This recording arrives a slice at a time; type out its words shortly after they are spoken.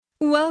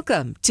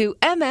Welcome to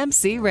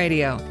MMC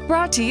Radio,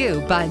 brought to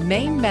you by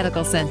Maine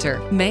Medical Center,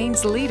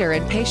 Maine's leader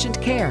in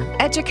patient care,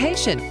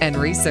 education, and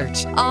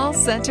research, all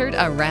centered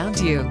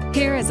around you.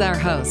 Here is our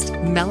host,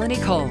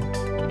 Melanie Cole.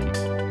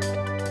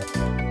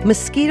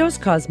 Mosquitoes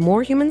cause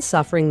more human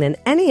suffering than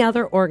any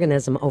other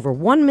organism. Over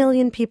 1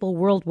 million people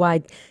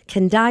worldwide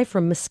can die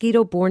from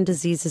mosquito-borne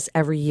diseases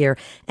every year.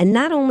 And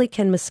not only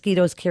can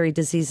mosquitoes carry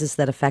diseases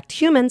that affect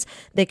humans,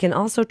 they can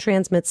also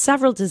transmit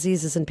several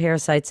diseases and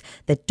parasites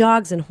that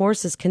dogs and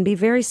horses can be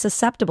very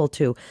susceptible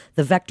to.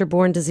 The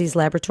Vector-Borne Disease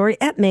Laboratory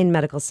at Maine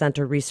Medical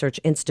Center Research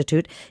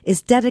Institute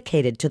is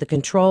dedicated to the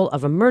control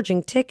of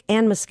emerging tick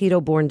and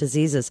mosquito-borne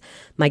diseases.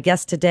 My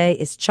guest today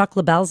is Chuck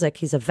Lebelzik.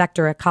 He's a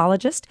vector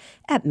ecologist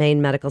at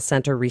Maine Medical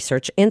Center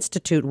Research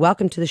Institute.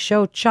 Welcome to the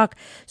show, Chuck.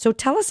 So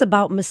tell us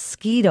about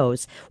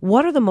mosquitoes.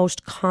 What are the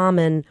most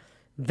common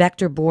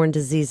vector-borne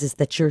diseases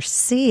that you're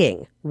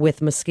seeing with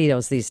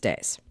mosquitoes these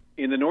days?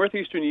 In the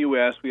northeastern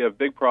U.S., we have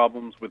big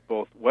problems with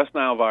both West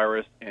Nile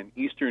virus and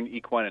eastern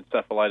equine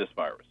encephalitis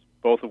virus,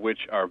 both of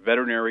which are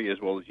veterinary as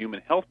well as human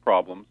health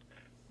problems.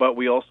 But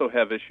we also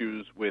have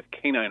issues with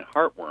canine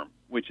heartworm,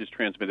 which is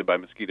transmitted by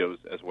mosquitoes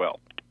as well.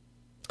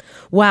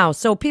 Wow.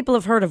 So people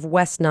have heard of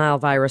West Nile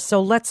virus.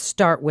 So let's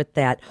start with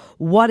that.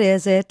 What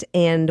is it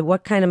and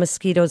what kind of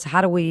mosquitoes?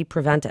 How do we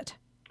prevent it?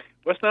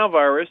 West Nile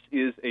virus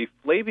is a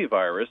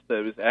flavivirus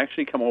that has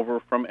actually come over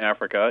from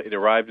Africa. It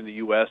arrived in the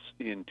U.S.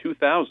 in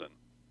 2000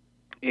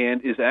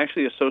 and is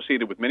actually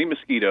associated with many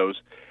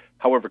mosquitoes.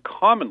 However,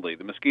 commonly,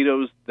 the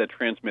mosquitoes that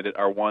transmit it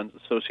are ones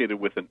associated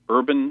with an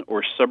urban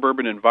or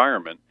suburban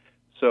environment.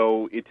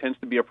 So it tends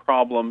to be a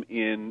problem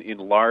in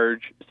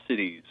large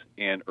cities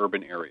and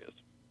urban areas.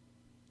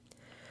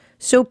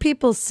 So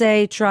people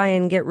say try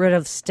and get rid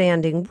of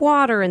standing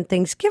water and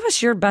things. Give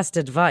us your best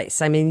advice.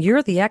 I mean,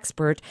 you're the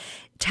expert.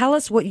 Tell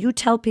us what you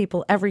tell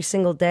people every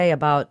single day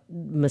about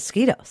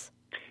mosquitoes.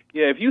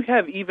 Yeah, if you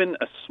have even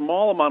a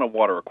small amount of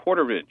water, a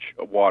quarter of an inch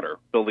of water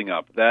building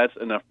up, that's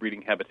enough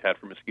breeding habitat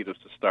for mosquitoes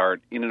to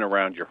start in and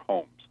around your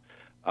homes.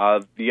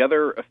 The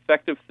other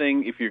effective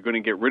thing, if you're going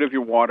to get rid of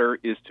your water,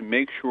 is to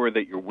make sure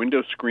that your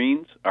window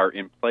screens are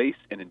in place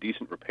and in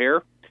decent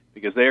repair,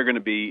 because they are going to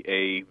be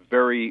a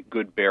very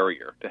good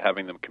barrier to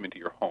having them come into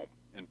your home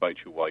and bite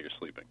you while you're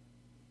sleeping.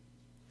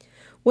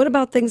 What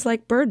about things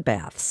like bird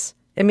baths?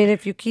 I mean,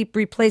 if you keep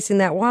replacing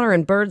that water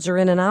and birds are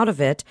in and out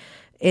of it,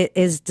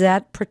 is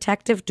that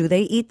protective? Do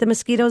they eat the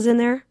mosquitoes in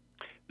there?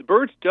 The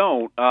birds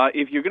don't.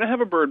 If you're going to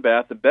have a bird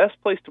bath, the best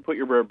place to put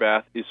your bird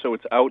bath is so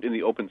it's out in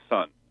the open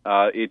sun.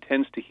 It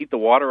tends to heat the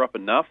water up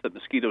enough that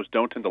mosquitoes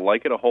don't tend to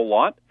like it a whole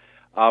lot.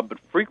 But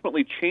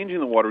frequently changing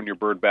the water in your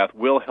bird bath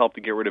will help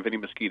to get rid of any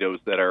mosquitoes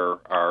that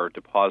are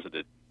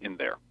deposited in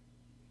there.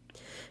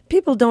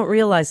 People don't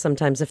realize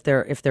sometimes if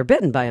they're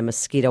bitten by a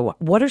mosquito.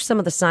 What are some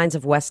of the signs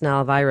of West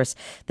Nile virus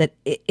that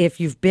if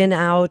you've been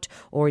out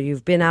or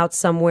you've been out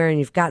somewhere and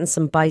you've gotten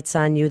some bites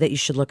on you that you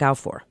should look out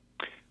for?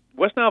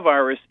 West Nile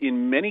virus,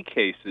 in many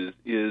cases,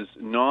 is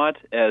not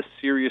as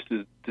serious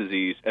a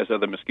disease as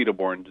other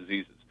mosquito-borne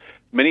diseases.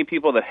 Many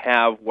people that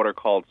have what are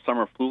called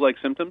summer flu-like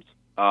symptoms,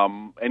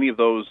 any of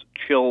those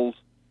chills,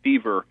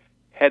 fever,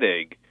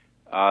 headache,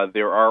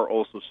 there are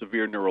also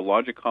severe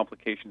neurologic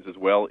complications as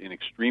well in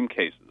extreme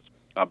cases.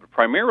 But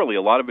primarily,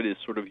 a lot of it is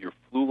sort of your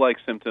flu-like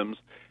symptoms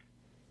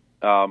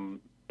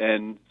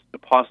and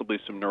possibly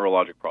some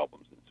neurologic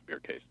problems in severe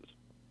cases.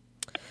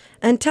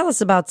 And tell us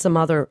about some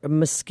other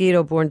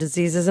mosquito-borne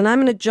diseases. And I'm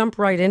going to jump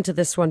right into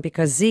this one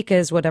because Zika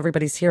is what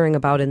everybody's hearing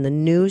about in the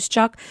news,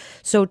 Chuck.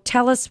 So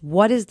tell us,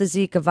 what is the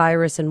Zika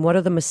virus and what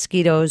are the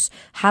mosquitoes?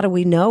 How do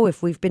we know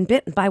if we've been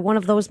bitten by one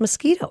of those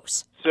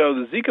mosquitoes? So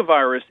the Zika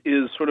virus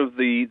is sort of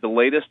the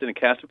latest in a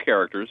cast of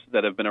characters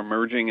that have been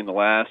emerging in the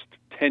last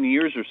 10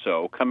 years or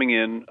so, coming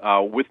in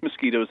with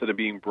mosquitoes that are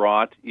being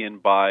brought in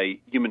by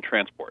human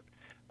transport.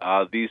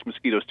 These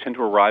mosquitoes tend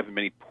to arrive in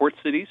many port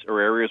cities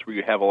or areas where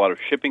you have a lot of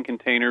shipping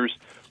containers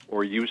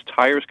or used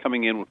tires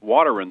coming in with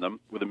water in them.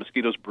 Where the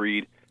mosquitoes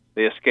breed,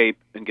 they escape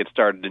and get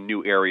started in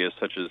new areas,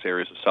 such as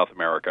areas of South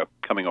America,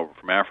 coming over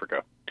from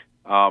Africa.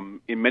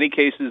 In many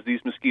cases,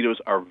 these mosquitoes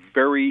are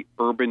very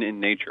urban in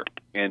nature.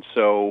 And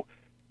so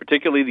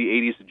particularly the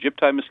Aedes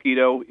aegypti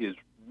mosquito is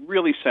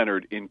really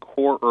centered in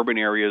core urban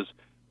areas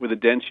with a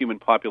dense human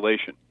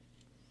population.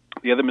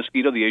 The other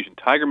mosquito, the Asian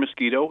tiger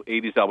mosquito,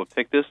 Aedes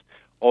albopictus,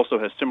 also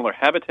has similar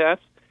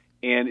habitats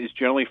and is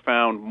generally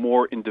found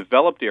more in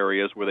developed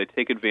areas where they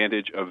take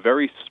advantage of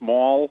very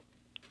small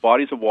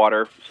bodies of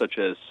water, such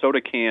as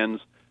soda cans,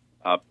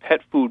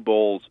 pet food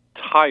bowls,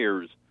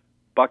 tires,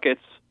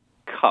 buckets,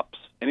 cups,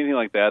 anything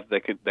like that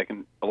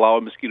can allow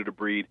a mosquito to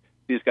breed.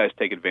 These guys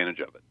take advantage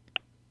of it.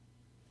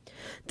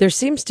 There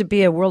seems to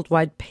be a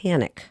worldwide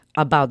panic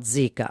about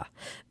Zika.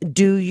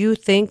 Do you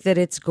think that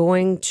it's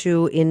going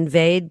to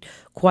invade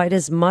quite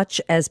as much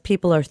as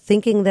people are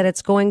thinking that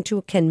it's going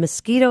to? Can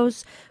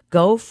mosquitoes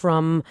go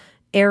from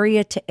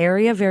area to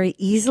area very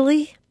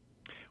easily?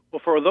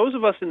 Well, for those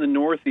of us in the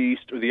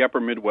Northeast or the upper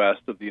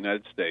Midwest of the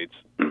United States,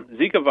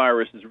 Zika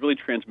virus is really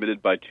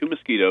transmitted by two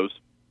mosquitoes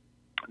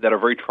that are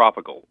very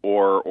tropical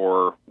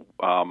or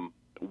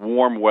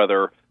warm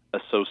weather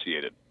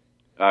associated.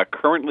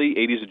 Currently,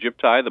 Aedes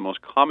aegypti, the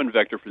most common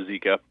vector for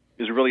Zika,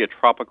 is really a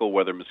tropical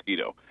weather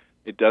mosquito.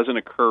 It doesn't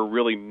occur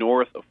really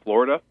north of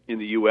Florida in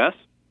the U.S.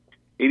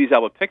 Aedes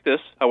albopictus,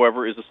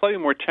 however, is a slightly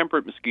more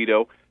temperate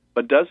mosquito,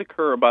 but does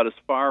occur about as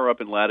far up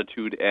in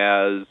latitude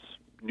as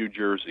New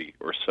Jersey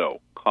or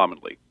so,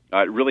 commonly.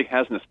 It really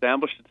hasn't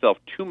established itself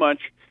too much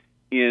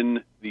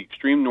in the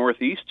extreme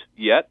northeast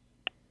yet,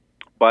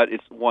 but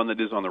it's one that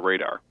is on the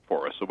radar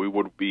for us, so we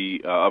would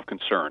be of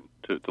concern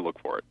to look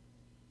for it.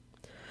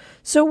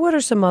 So what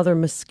are some other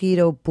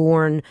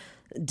mosquito-borne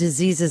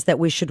diseases that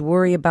we should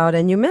worry about?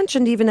 And you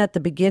mentioned even at the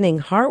beginning,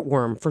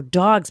 heartworm. For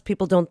dogs,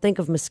 people don't think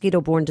of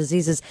mosquito-borne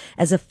diseases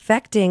as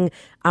affecting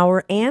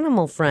our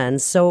animal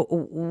friends. So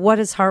what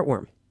is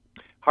heartworm?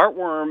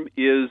 Heartworm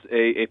is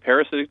a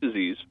parasitic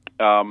disease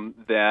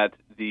that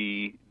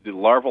the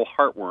larval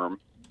heartworm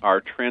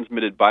are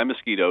transmitted by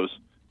mosquitoes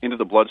into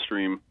the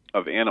bloodstream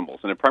of animals.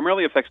 And it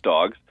primarily affects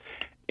dogs.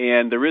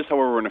 And there is,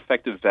 however, an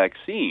effective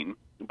vaccine,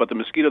 but the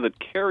mosquito that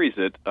carries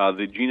it,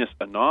 the genus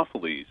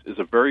Anopheles, is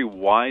a very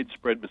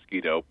widespread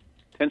mosquito,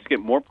 tends to get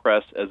more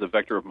press as a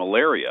vector of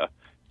malaria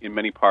in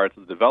many parts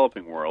of the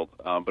developing world,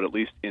 but at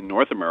least in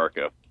North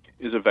America,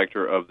 is a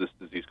vector of this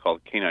disease called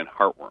canine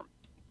heartworm.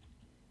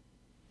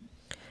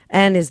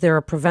 And is there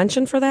a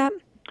prevention for that?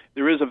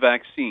 There is a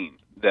vaccine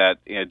that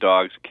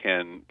dogs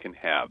can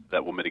have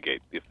that will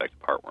mitigate the effect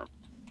of heartworm.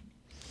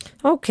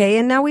 Okay,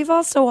 and now we've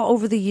also,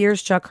 over the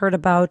years, Chuck, heard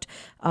about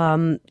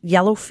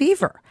yellow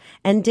fever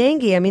and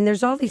dengue. I mean,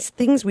 there's all these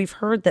things we've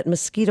heard that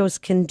mosquitoes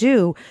can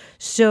do.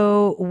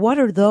 So what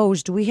are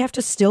those? Do we have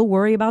to still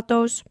worry about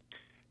those?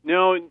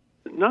 No,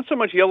 not so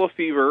much yellow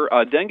fever.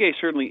 Dengue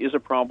certainly is a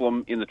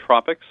problem in the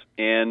tropics,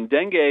 and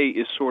dengue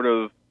is sort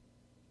of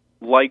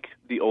like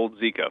the old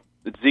Zika.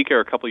 Zika are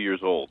a couple of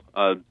years old.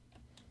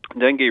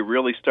 Dengue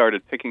really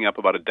started picking up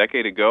about a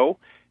decade ago,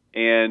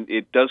 and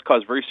it does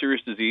cause very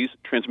serious disease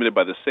transmitted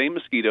by the same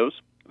mosquitoes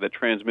that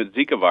transmit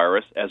Zika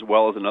virus, as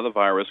well as another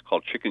virus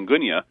called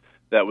chikungunya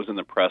that was in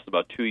the press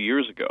about 2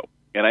 years ago.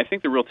 And I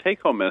think the real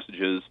take-home message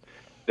is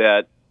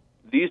that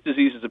these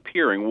diseases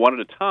appearing one at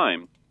a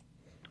time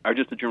are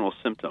just a general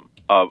symptom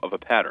of a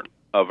pattern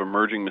of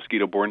emerging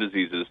mosquito-borne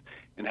diseases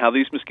and how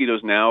these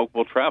mosquitoes now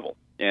will travel.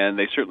 And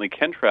they certainly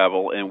can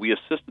travel, and we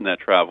assist in that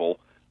travel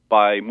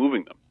by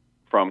moving them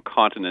from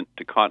continent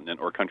to continent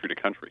or country to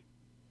country.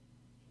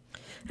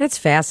 That's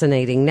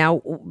fascinating.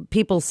 Now,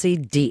 people see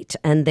DEET,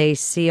 and they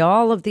see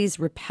all of these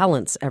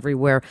repellents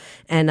everywhere.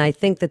 And I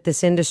think that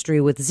this industry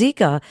with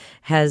Zika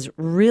has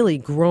really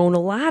grown a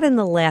lot in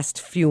the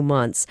last few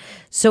months.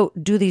 So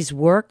do these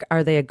work?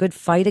 Are they a good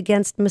fight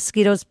against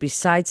mosquitoes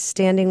besides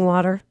standing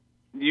water?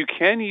 You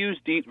can use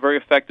DEET very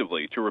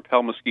effectively to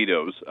repel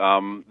mosquitoes.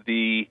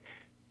 The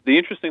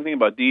interesting thing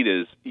about DEET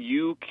is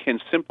you can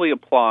simply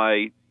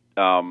apply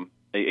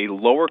a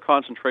lower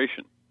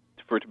concentration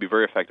for it to be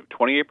very effective.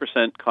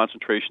 28%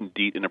 concentration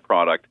DEET in a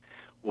product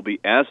will be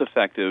as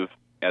effective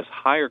as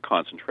higher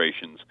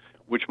concentrations,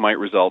 which might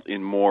result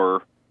in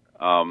more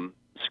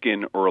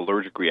skin or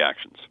allergic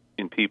reactions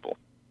in people.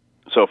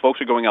 So if folks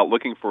are going out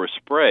looking for a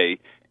spray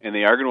and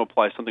they are going to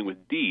apply something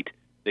with DEET,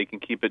 they can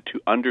keep it to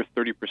under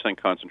 30%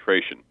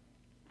 concentration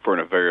for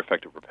a very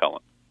effective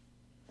repellent.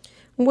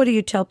 What do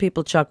you tell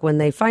people, Chuck, when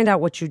they find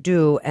out what you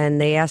do and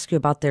they ask you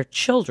about their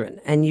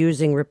children and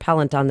using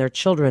repellent on their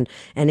children?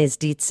 And is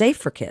DEET safe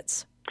for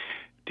kids?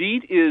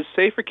 DEET is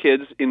safe for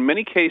kids. In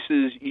many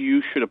cases,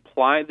 you should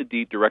apply the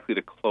DEET directly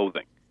to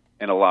clothing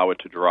and allow it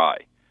to dry.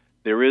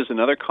 There is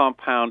another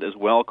compound as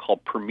well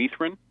called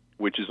permethrin,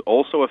 which is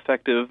also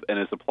effective and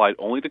is applied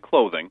only to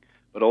clothing,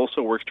 but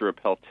also works to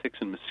repel ticks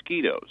and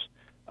mosquitoes.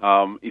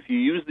 If you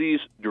use these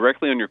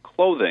directly on your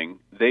clothing,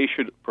 they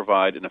should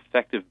provide an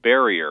effective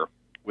barrier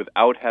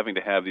without having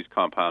to have these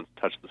compounds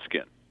touch the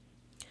skin.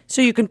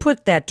 So you can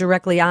put that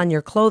directly on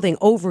your clothing,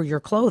 over your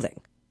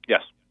clothing?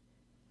 Yes.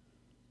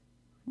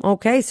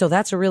 Okay, so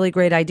that's a really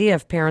great idea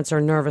if parents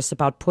are nervous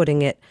about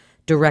putting it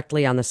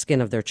directly on the skin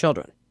of their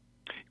children.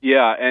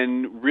 Yeah,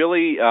 and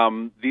really,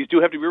 these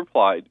do have to be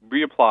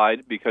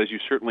reapplied because you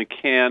certainly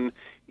can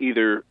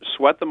either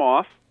sweat them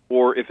off,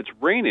 or if it's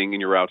raining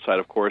and you're outside,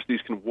 of course,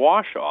 these can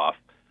wash off.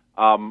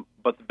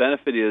 But the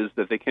benefit is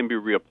that they can be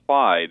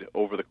reapplied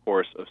over the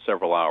course of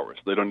several hours.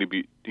 They don't need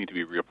to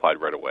be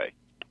reapplied right away.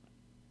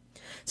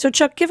 So,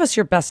 Chuck, give us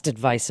your best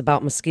advice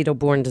about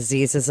mosquito-borne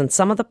diseases and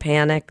some of the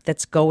panic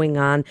that's going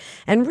on,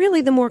 and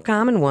really the more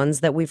common ones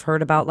that we've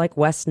heard about, like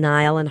West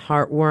Nile and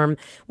heartworm.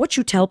 What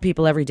you tell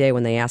people every day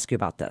when they ask you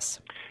about this?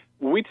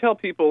 What we tell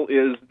people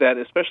is that,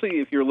 especially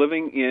if you're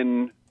living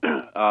in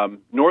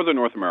northern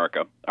North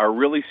America, our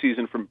really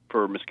season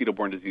for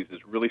mosquito-borne diseases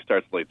really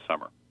starts late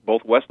summer.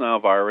 Both West Nile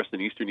virus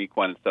and Eastern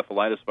equine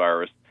encephalitis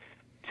virus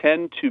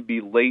tend to be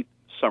late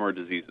summer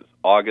diseases.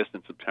 August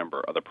and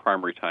September are the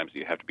primary times that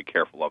you have to be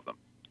careful of them.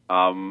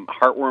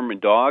 Heartworm in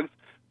dogs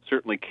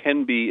certainly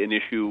can be an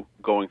issue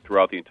going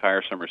throughout the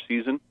entire summer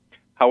season.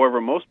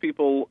 However, most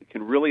people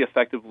can really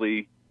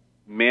effectively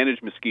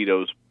manage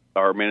mosquitoes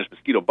or manage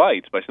mosquito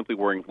bites by simply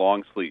wearing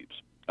long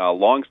sleeves.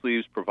 Long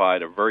sleeves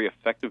provide a very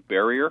effective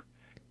barrier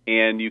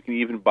and you can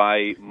even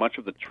buy much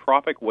of the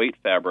tropic weight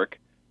fabric,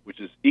 which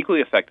is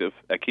equally effective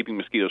at keeping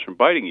mosquitoes from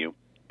biting you,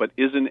 but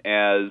isn't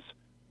as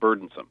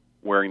burdensome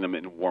wearing them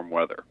in warm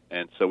weather.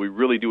 And so we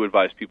really do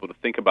advise people to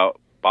think about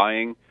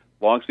buying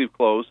long-sleeve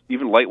clothes,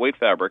 even lightweight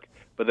fabric,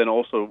 but then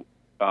also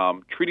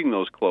treating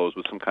those clothes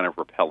with some kind of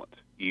repellent,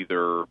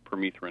 either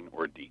permethrin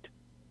or DEET.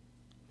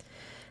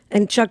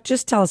 And Chuck,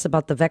 just tell us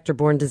about the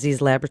Vector-Borne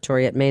Disease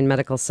Laboratory at Maine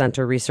Medical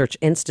Center Research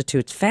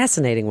Institute. It's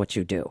fascinating what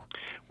you do.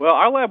 Well,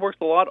 our lab works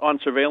a lot on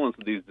surveillance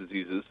of these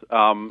diseases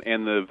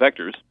and the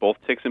vectors, both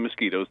ticks and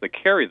mosquitoes, that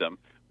carry them.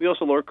 We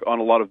also work on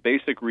a lot of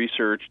basic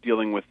research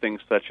dealing with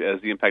things such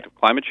as the impact of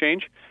climate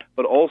change,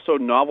 but also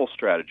novel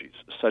strategies,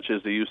 such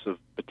as the use of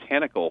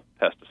botanical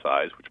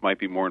pesticides, which might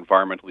be more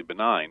environmentally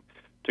benign,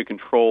 to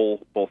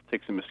control both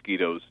ticks and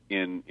mosquitoes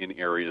in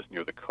areas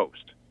near the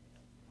coast.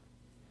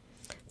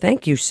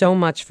 Thank you so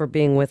much for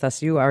being with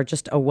us. You are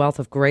just a wealth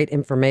of great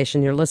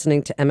information. You're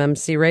listening to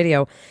MMC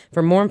Radio.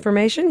 For more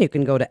information, you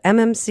can go to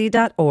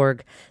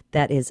mmc.org.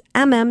 That is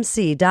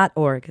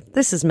mmc.org.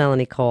 This is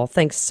Melanie Cole.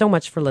 Thanks so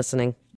much for listening.